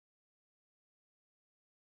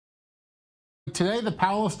Today, the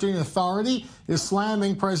Palestinian Authority is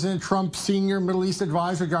slamming President Trump's senior Middle East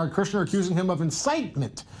advisor, Jared Kushner, accusing him of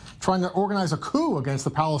incitement, trying to organize a coup against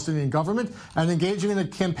the Palestinian government and engaging in a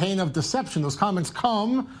campaign of deception. Those comments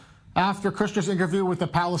come after Kushner's interview with the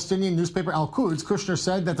Palestinian newspaper Al-Quds. Kushner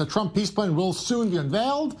said that the Trump peace plan will soon be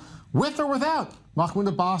unveiled, with or without Mahmoud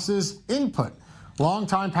Abbas's input.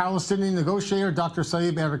 Longtime Palestinian negotiator Dr.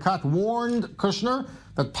 Saeb Erekat warned Kushner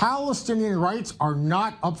that Palestinian rights are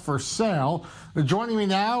not up for sale. Joining me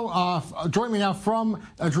now from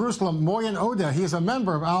Jerusalem, Moien Odeh. He is a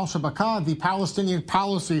member of Al-Shabaka, the Palestinian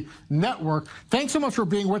Policy Network. Thanks so much for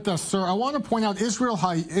being with us, sir. I want to point out Israel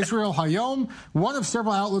Hayom, one of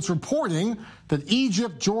several outlets reporting that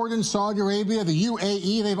Egypt, Jordan, Saudi Arabia, the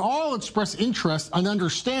UAE, they've all expressed interest and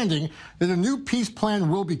understanding that a new peace plan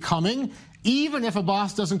will be coming, even if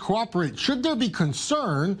Abbas doesn't cooperate. Should there be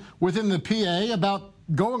concern within the PA about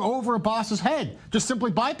going over Abbas's head, just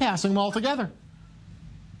simply bypassing him altogether?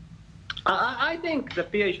 I think the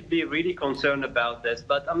PA should be really concerned about this,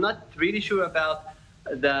 but I'm not really sure about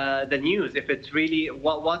the news. If it's really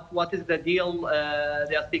what is the deal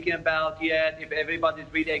they are speaking about yet? If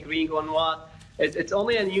everybody's really agreeing on what? It's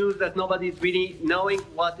only a news that nobody's really knowing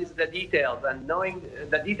what is the details, and knowing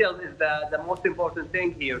the details is the most important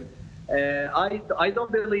thing here. I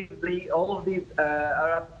don't believe all of these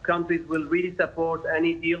Arab countries will really support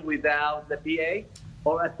any deal without the PA,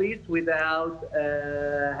 or at least without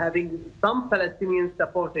having some Palestinians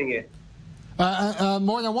supporting it.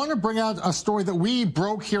 Moien, I want to bring out a story that we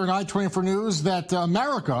broke here in I-24 News that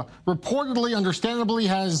America reportedly, understandably,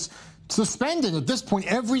 has suspended at this point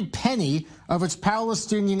every penny of its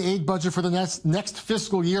Palestinian aid budget for the next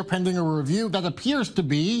fiscal year, pending a review that appears to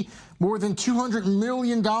be more than $200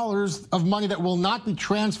 million of money that will not be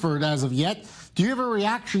transferred as of yet. Do you have a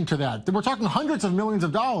reaction to that? We're talking hundreds of millions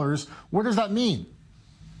of dollars. What does that mean?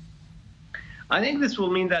 I think this will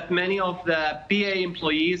mean that many of the PA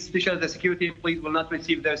employees, especially the security employees, will not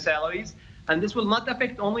receive their salaries. And this will not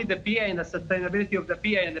affect only the PA and the sustainability of the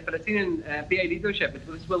PA and the Palestinian PA leadership.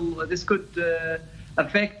 This could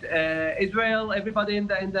affect Israel, everybody in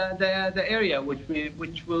the area,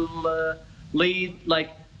 which will lead, like,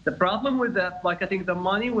 the problem with that, like, I think the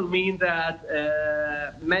money will mean that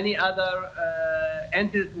many other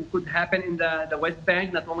entities could happen in the West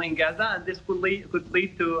Bank, not only in Gaza, and this could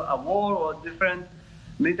lead to a war or different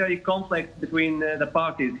military conflict between the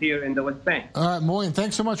parties here in the West Bank. All right, Moien,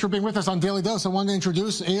 thanks so much for being with us on Daily Dose. I wanted to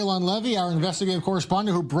introduce Eylon Aslan-Levy, our investigative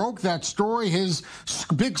correspondent who broke that story, his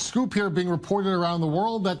big scoop here being reported around the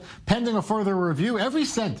world that pending a further review, every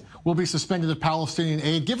cent will be suspended of Palestinian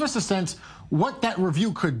aid. Give us a sense what that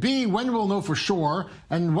review could be, when we'll know for sure,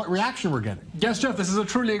 and what reaction we're getting. Yes, Jeff, this is a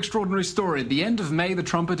truly extraordinary story. At the end of May, the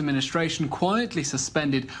Trump administration quietly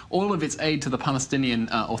suspended all of its aid to the Palestinian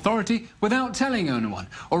Authority without telling anyone.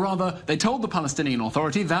 Or rather, they told the Palestinian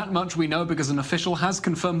Authority, that much we know because an official has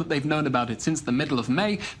confirmed that they've known about it since the middle of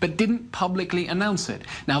May, but didn't publicly announce it.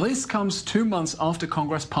 Now, this comes 2 months after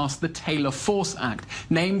Congress passed the Taylor Force Act,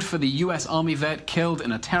 named for the U.S. Army vet killed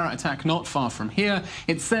in a terror attack not far from here.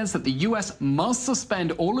 It says that the U.S. must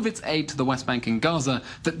suspend all of its aid to the West Bank and Gaza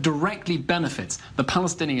that directly benefits the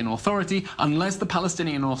Palestinian Authority unless the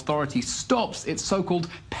Palestinian Authority stops its so-called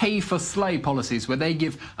pay-for-slay policies, where they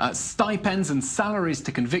give stipends and salaries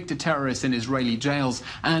to convicted terrorists in Israeli jails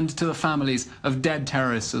and to the families of dead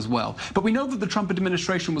terrorists as well. But we know that the Trump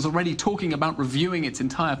administration was already talking about reviewing its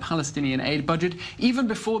entire Palestinian aid budget even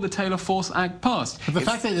before the Taylor Force Act passed. But the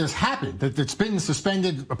fact that it has happened, that it's been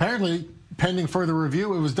suspended, apparently pending further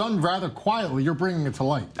review, it was done rather quietly. You're bringing it to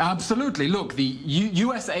light. Absolutely. Look, the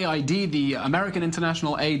USAID, the American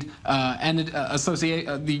International Aid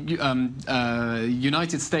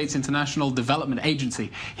United States International Development Agency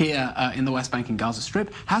here in the West Bank and Gaza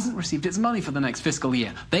Strip, hasn't received its money for the next fiscal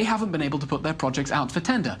year. They haven't been able to put their projects out for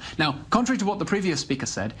tender. Now, contrary to what the previous speaker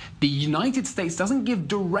said, the United States doesn't give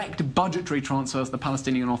direct budgetary transfers to the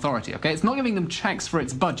Palestinian Authority, okay? It's not giving them checks for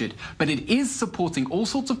its budget, but it is supporting all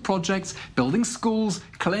sorts of projects, building schools,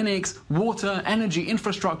 clinics, water, energy,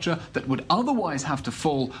 infrastructure that would otherwise have to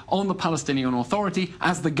fall on the Palestinian Authority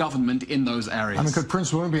as the government in those areas. I mean, could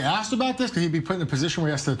Prince William be asked about this? Could he be put in a position where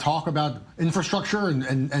he has to talk about infrastructure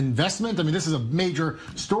and investment? I mean, this is a major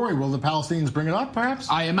story. Will the Palestinians bring it up, perhaps?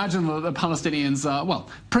 I imagine that the Palestinians, well,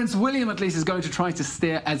 Prince William at least is going to try to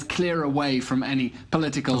steer as clear away from any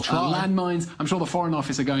political landmines. I'm sure the Foreign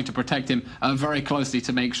Office are going to protect him very closely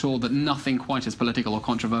to make sure that nothing quite as political or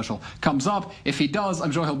controversial comes up. If he does,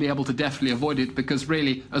 I'm sure he'll be able to definitely avoid it, because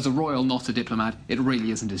really, as a royal, not a diplomat, it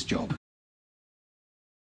really isn't his job.